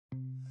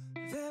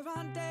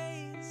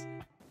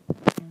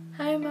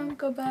Hi Ma'am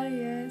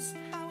Caballes,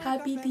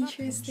 Happy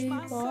Teacher's Day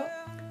po.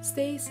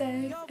 Stay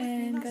safe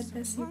and God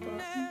bless you po.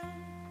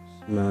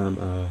 Ma'am,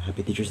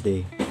 Happy Teacher's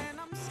Day.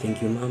 Thank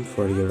you, ma'am,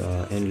 for your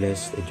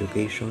endless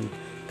education,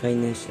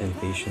 kindness, and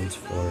patience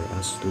for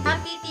us students.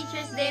 Happy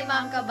Teacher's Day,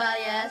 Ma'am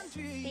Caballas.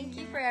 Thank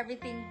you for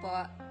everything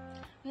po.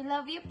 We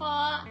love you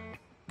po.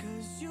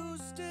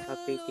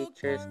 Happy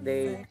Teacher's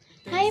Day.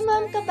 Hi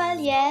Ma'am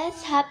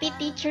Caballes, Happy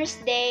Teacher's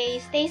Day.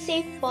 Stay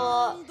safe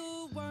po.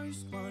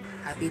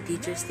 Happy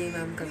Teacher's Day,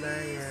 Ma'am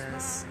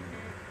Caballas.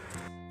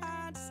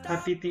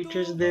 Happy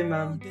Teacher's Day,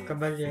 Ma'am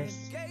Caballes.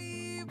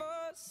 Happy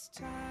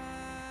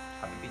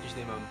Teacher's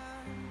Day, Ma'am.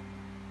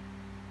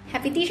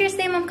 Happy Teacher's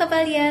Day, Ma'am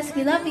Caballas.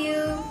 We love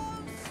you.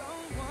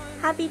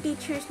 Happy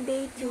Teacher's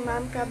Day to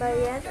Ma'am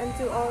Caballes and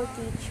to all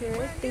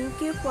teachers. Thank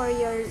you for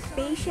your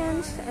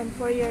patience and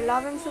for your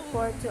love and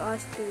support to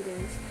us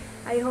students.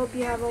 I hope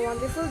you have a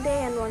wonderful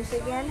day, and once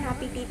again,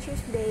 Happy Teacher's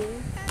Day.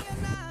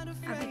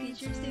 Happy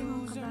Teacher's Day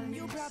Ma'am Caballes.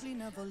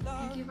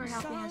 Thank you for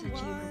helping us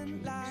achieve our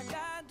dreams.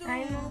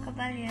 Hi, Ma'am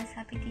Caballas.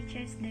 Happy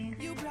Teacher's Day.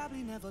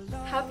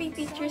 Happy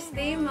Teacher's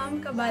Day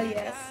Ma'am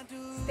Caballes.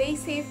 Stay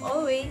safe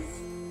always.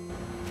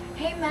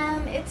 Hey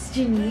ma'am, it's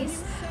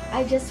Janice.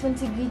 I just want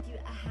to greet you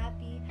a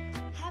happy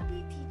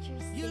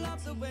Teacher's Day to you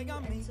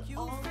and to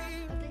all of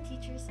the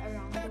teachers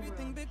around the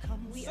world.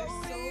 We are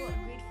so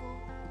grateful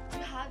to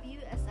have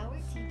you as our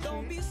teacher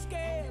and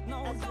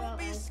as well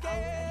as our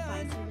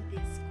advisor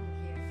this school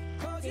year.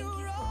 Thank you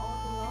for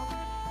all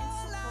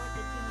the love and support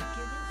that you have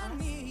given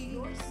us,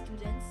 your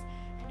students,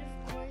 and of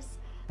course,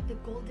 the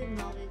golden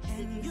knowledge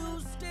that you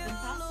have been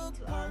passing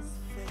to us,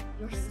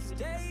 your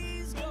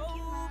students. Thank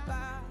you,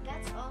 ma'am.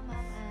 That's all,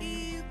 ma'am. And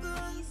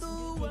please do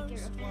take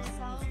care of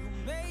yourself.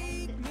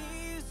 And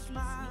please be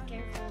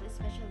careful,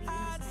 especially in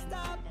this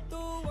time of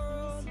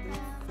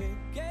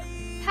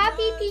pandemic.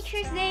 Happy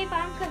Teacher's Day,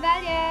 Ma'am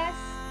Caballes!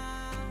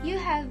 You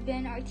have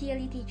been our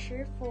TLE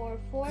teacher for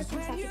 4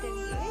 consecutive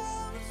years,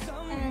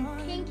 and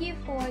thank you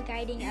for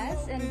guiding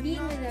us and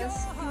being with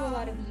us through a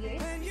lot of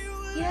years.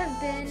 You have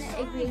been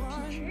a great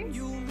teacher,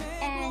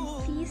 and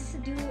please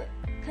do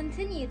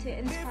continue to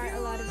inspire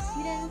a lot of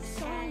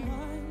students, and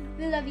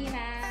we love you,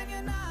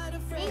 ma'am.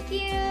 Thank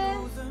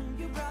you!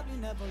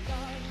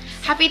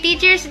 Happy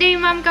Teacher's Day,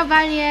 Ma'am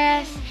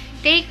Caballas.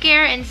 Take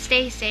care and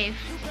stay safe.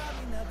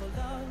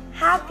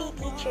 Happy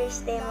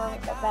Teacher's Day, Ma'am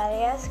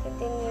Caballes.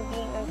 Continue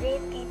being a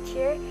great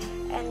teacher,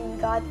 and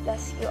God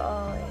bless you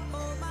all.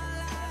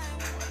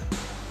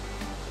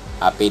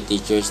 Happy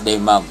Teacher's Day,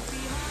 ma'am.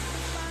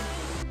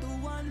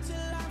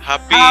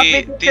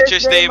 Happy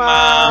Teacher's Day,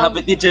 ma'am.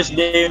 Happy Teacher's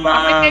Day, ma'am.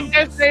 Happy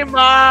Teacher's Day,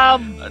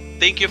 ma'am.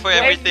 Thank you for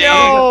everything.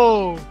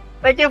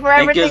 Thank you for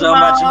Thank everything, you so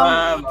much,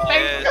 ma'am.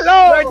 Yes.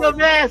 You're the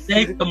best.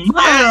 Thank you,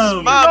 Yes,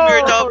 ma'am. ma'am,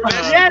 you're the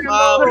best, Yes,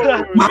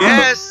 ma'am.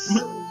 Yes.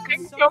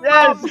 Thank you,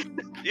 ma'am.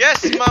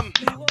 Yes, ma'am.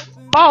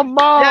 Ma'am.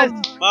 Yes.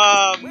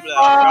 Ma'am.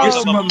 Yes, Round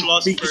of ma'am.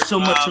 applause Thank you for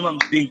so much, ma'am.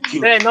 Thank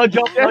you. Hey, no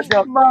joke, no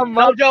joke.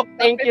 No joke.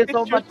 Thank you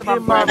so much,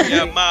 ma'am.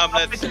 Yeah, ma'am,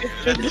 let's go.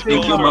 Thank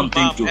you, ma'am.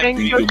 Thank you. Thank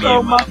Thank you you so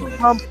very much, much.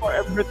 ma'am, for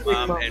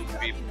everything, Ma'am ma'am.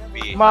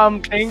 MVP. Ma'am,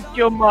 thank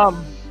you, ma'am.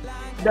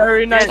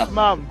 Very nice,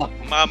 ma'am.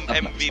 Ma'am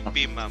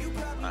MVP, ma'am.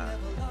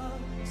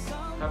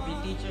 Happy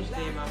Teacher's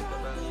Day, Ma'am Caballes.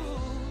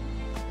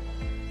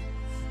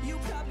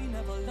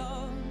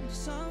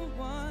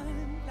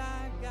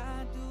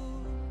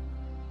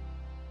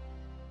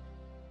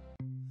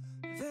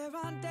 There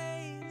are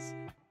days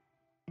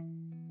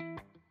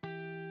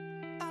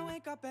I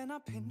wake up and I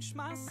pinch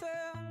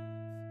myself.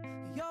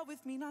 You're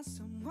with me, not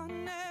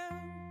someone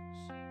else.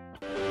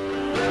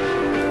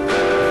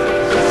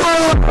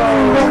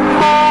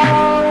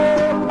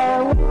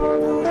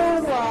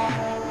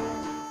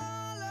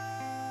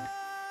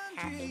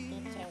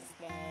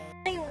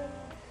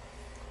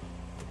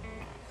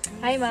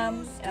 Hi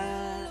ma'am,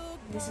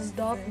 this is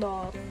Dot.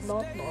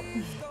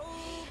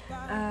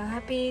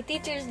 Happy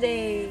Teacher's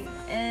Day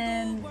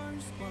and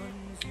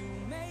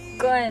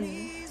kuan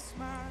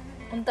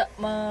unta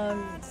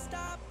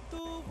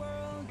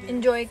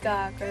enjoy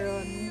ka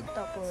karon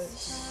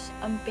tapos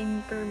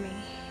amping permi.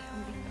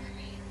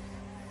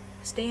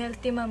 Stay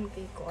healthy ma'am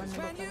kay ko ano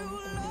ba karon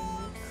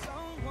pandemic.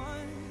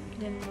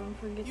 Then don't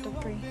forget to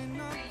pray.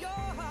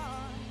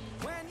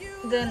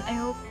 Then I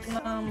hope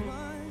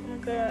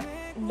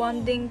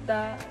magka-bonding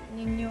ta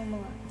ninyo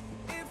mga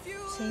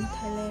Saint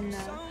Helena.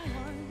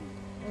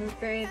 We'll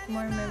create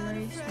more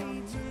memories,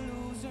 ma'am.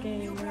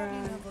 Kay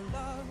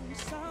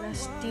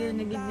last year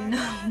naging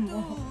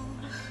mo.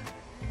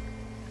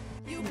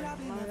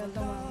 Mga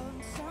ganito, ma'am.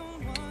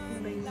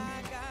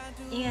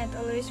 Ingat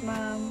always,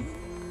 ma'am.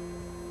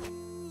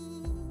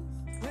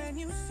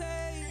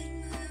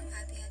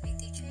 Happy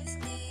Teacher's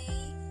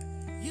Day.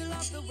 You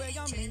love the way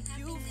I make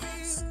you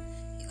feel.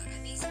 You are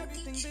amazing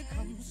teacher.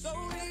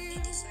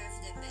 You deserve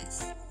the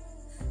best.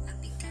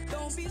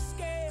 Don't be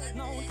scared,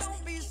 no,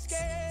 don't be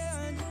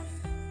scared.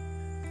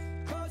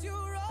 'Cause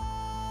you're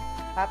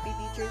all Happy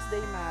Teacher's Day,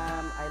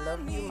 ma'am. I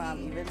love you,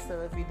 ma'am. Even so,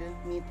 if we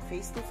didn't meet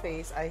face to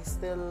face, I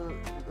still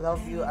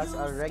love you as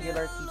a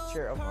regular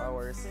teacher of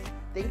ours.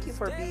 Thank you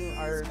for being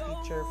our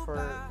teacher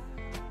for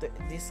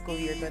this school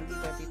year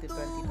 2020 to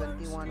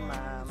 2021,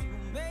 ma'am.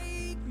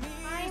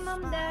 Hi,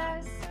 Ma'am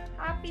Des.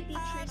 Happy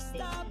Teacher's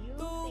Day to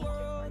you.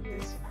 Thank you for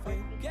your support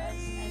with us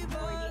and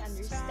for the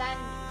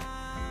understanding.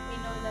 We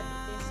know that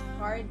it is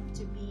hard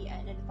to be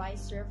an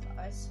advisor of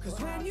us who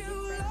have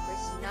different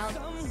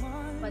personalities,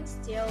 but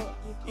still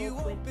you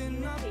cope with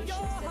new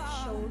patience that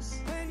shows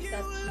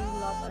that you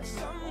love us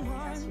not only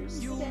as your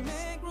students,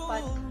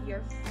 but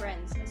your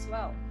friends as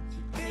well.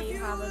 May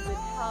you have a good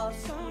health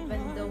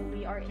even though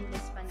we are in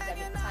this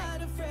pandemic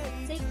time.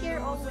 Take care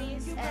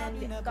always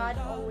and God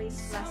always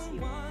bless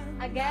you.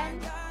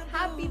 Again,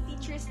 Happy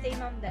Teacher's Day,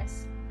 Ma'am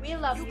Des. We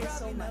love you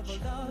so much.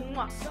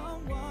 Mwah.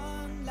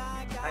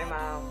 Hi,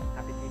 ma'am.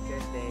 Happy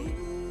Teacher's Day.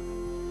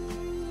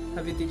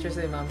 Happy Teacher's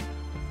Day, ma'am.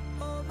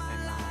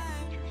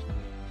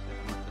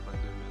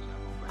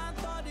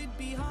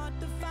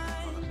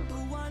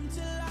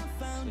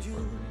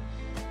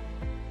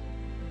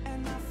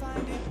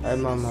 Ay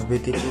ma'am, happy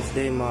Teacher's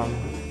Day ma'am.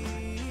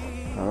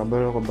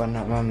 Nakabalo ko ba na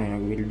ma'am na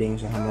nag-building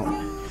sa hamo.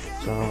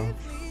 So,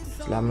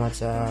 salamat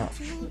sa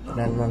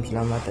kanan ma'am,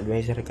 salamat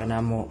advisor ka na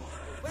mo.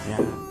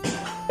 Yan.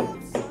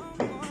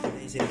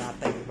 Isip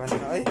natin ba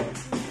na ay?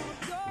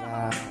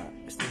 Na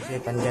stay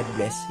safe and God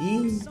bless.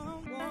 Happy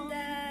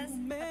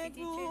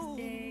Teacher's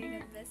Day.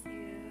 God bless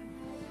you.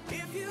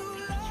 Thank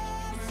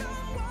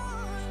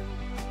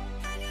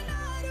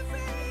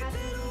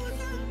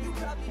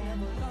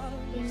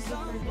you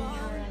for being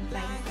our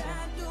advisor.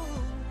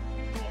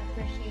 We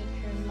appreciate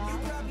your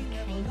love and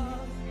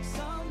kindness.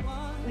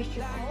 Wish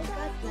you all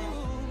God bless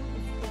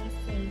and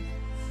stay safe.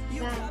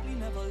 Bye.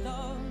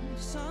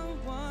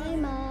 Hi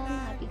Mom,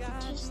 Happy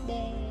Teacher's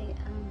Day.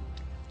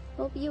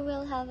 Hope you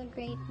will have a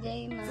great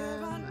day,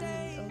 Ma'am.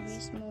 And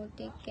always mo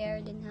take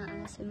care din ha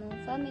sa mong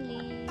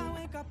family.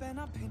 I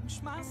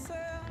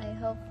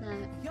hope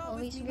na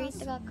always great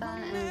ka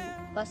and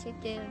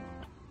positive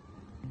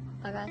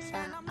para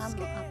sa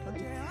amo apon.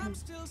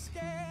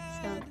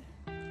 So,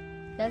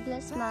 God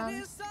bless,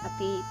 Ma'am.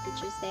 Happy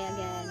Teacher's Day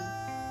again.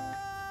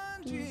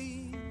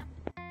 Peace.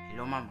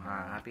 Hello, Ma'am.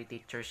 Happy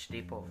Teacher's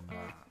Day po.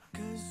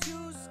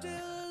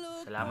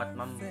 Salamat,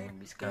 Ma'am.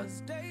 Biskag.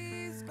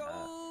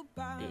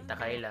 Di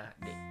takayla.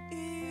 Di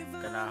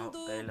kanaho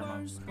kayla,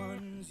 Ma'am.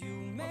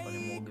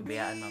 Mapalimog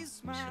gibiyaan, Ma'am.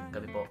 Biskag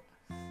kami po.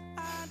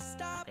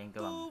 Thank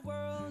you, Ma'am.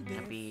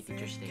 Happy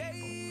Teacher's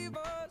Day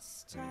po.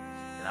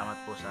 Salamat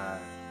po sa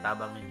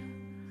tabang ninyo.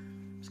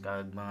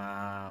 Biskag mga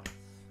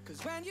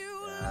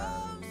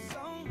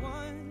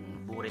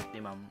burit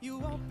ni Ma'am. Sige,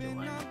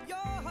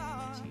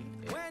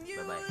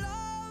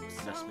 bye-bye.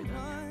 Just be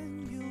done.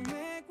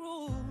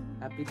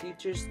 Happy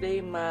Teacher's Day,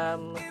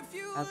 Ma'am.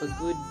 Have a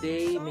good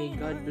day. May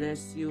God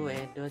bless you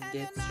and don't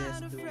get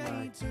stressed too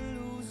much.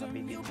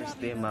 Happy Teacher's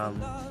Day,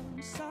 Ma'am.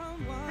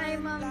 Hi,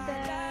 Ma'am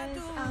Des.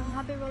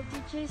 Happy World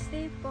Teacher's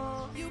Day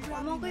po.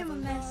 Amo ko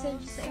yung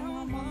message sa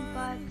imong mom,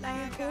 but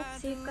I hope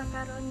safe ka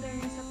karon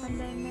during sa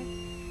pandemic.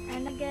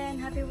 And again,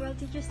 Happy World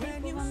Teacher's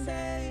Day po, Ma'am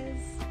Des.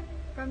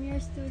 From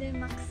your student,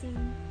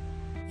 Maxine.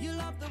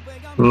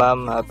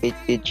 Ma'am, Happy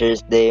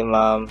Teacher's Day,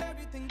 Ma'am.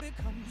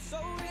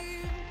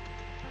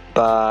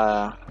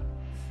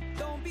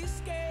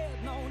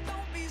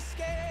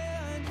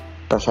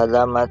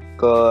 Pasalamat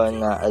ko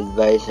na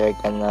advisor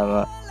ka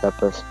na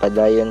tapos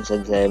padayon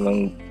sa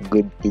imong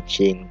good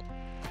teaching.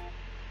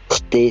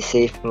 Stay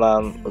safe,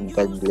 ma'am, and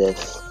God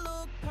bless.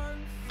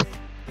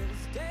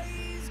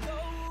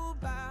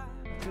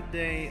 Good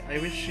day. I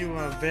wish you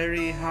a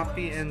very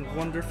happy and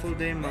wonderful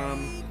day,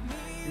 ma'am.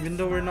 Even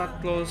though we're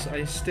not close,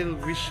 I still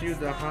wish you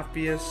the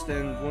happiest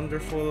and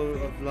wonderful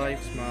of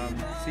lives, ma'am.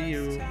 See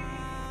you.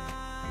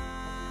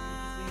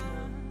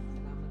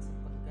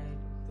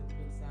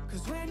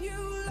 Cause when you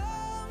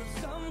love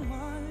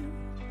someone,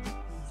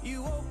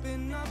 you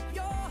open up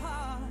your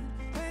heart.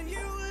 When you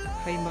love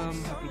Hi Mom,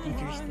 Happy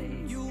Teacher's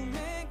Day.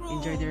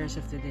 Enjoy the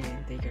rest of the day and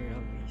take care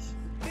always.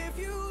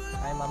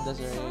 Hi Ma'am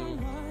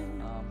Desiree.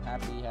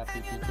 Happy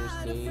Teacher's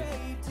Day.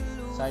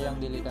 Sayang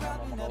dili ka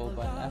na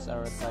makauban as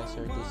our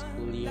advisor this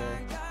school year,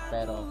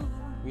 pero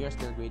we are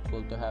still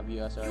grateful to have you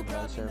as our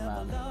advisor,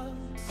 ma'am.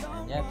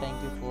 And yeah, thank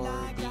you for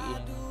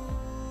being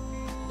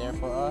there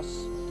for us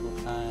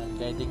and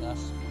guiding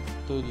us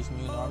to this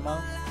new normal.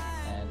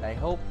 And I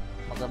hope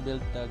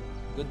makabuild a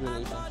good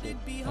relationship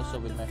also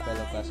with my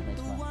fellow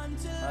classmates, ma'am.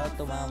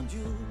 To ma'am,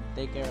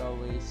 take care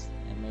always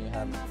and may you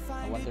have a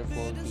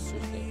wonderful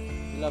Teacher's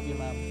Day. We love you,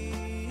 ma'am.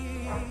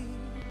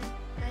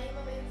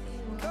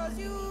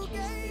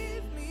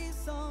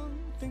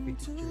 Happy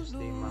Teacher's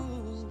Day, ma'am.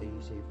 Stay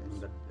safe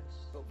and God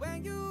bless.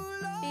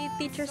 Happy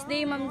Teacher's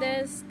Day, Ma'am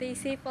Des. Stay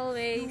safe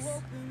always.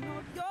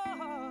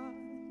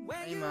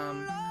 Hi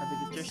ma'am, Happy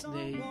Teacher's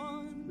Day.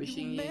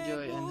 Wishing you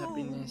joy and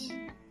happiness.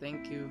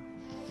 Thank you.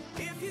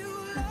 Happy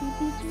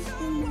Teacher's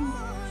Day, Ma'am.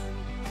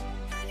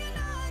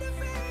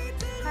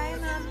 Hi,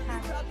 Ma'am.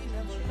 Happy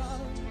Teacher's Day.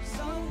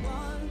 Gusto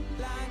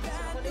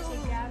ko na si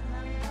Gab,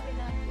 Ma'am.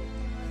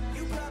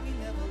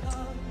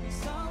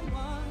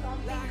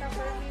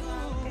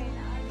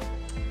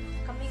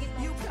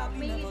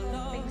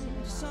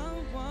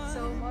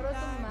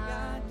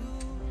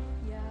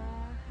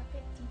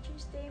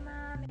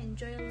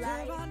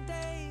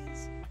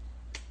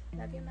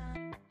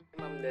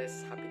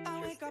 Des. Happy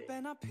Teacher's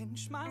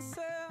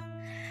Day.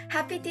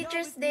 Happy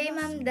Teacher's Day,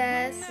 Ma'am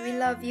Des. We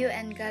love you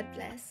and God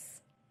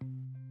bless.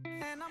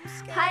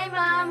 Hi,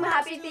 Ma'am!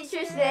 Happy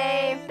Teacher's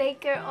Day!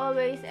 Take care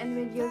always and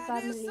with your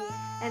family.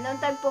 And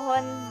untag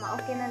pohon,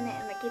 maokay na na,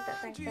 makita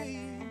tang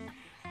tanan.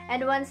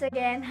 And once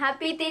again,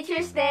 Happy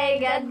Teacher's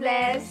Day! God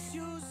bless!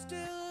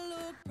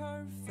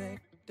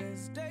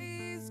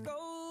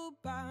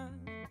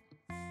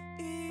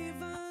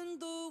 Even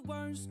the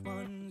worst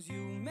ones,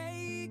 you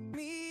make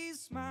me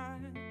smile.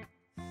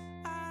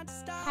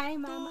 Hi,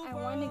 Mom. I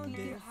want to give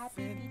you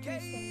Happy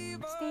Teacher's Day.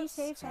 Stay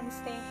safe and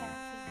stay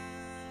happy.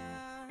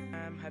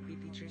 Happy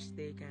Teacher's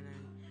Day,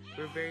 Kanan.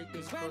 We're very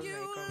thankful na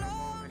ikaw na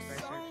mo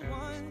advisor ka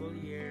ng school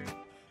year.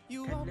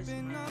 God bless,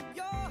 Ma'am.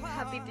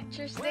 Happy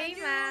Teacher's Day,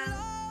 Ma'am.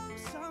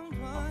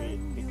 Happy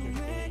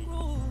Teacher's Day.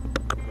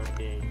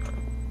 Birthday.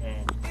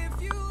 And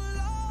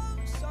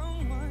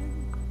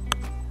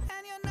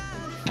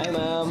Hi,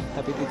 Ma'am.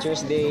 Happy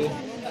Teacher's Day.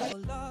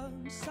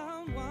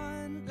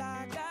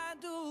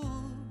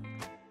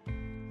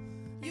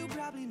 You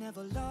probably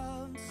never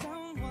loved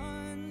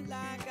someone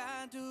like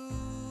I do.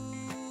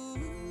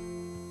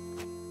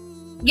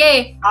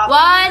 Okay,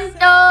 1,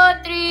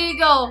 2, 3,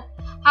 go!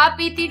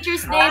 Happy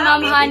Teacher's Day,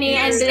 Ma'am Honey,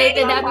 and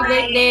belated happy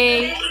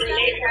birthday!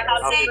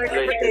 happy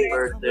belated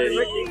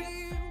birthday.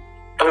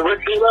 Happy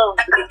birthday, Mom.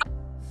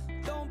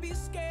 Don't be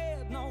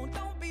scared, no,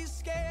 don't be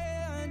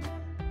scared.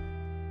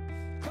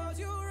 'Cause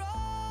you're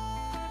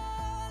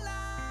all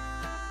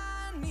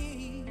I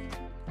need.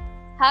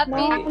 Happy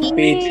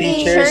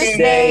Teacher's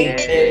Day.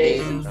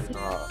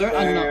 Dear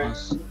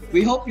Unknowns,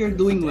 we hope you're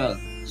doing well.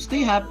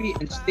 Stay happy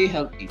and stay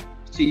healthy.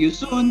 See you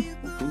soon.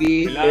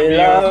 We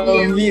love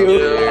you.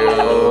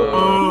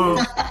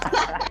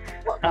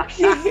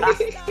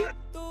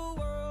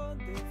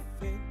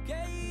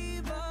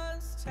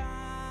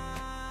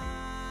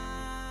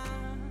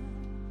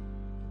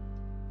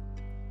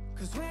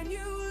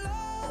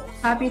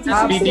 Happy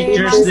Happy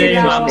Teacher's Day,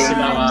 Ma'am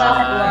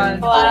Silawan.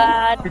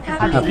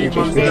 Happy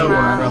Teacher's Day,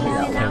 Ma'am.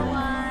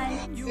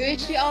 We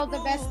wish you all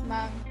the best,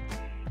 Ma'am.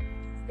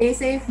 Stay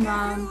safe,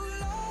 Ma'am.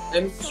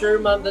 I'm sure,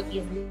 Ma'am, that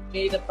you've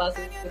made a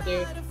positive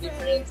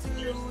difference in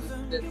your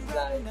students'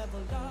 life.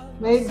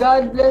 May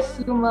God bless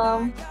you,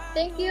 Ma'am.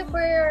 Thank you for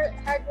your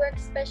hard work,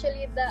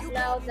 especially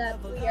now that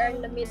we are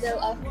in the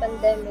middle of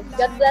pandemic.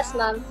 God bless,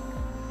 Ma'am.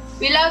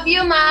 We love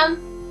you, Ma'am.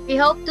 We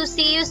hope to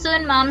see you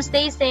soon, Mom.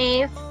 Stay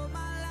safe.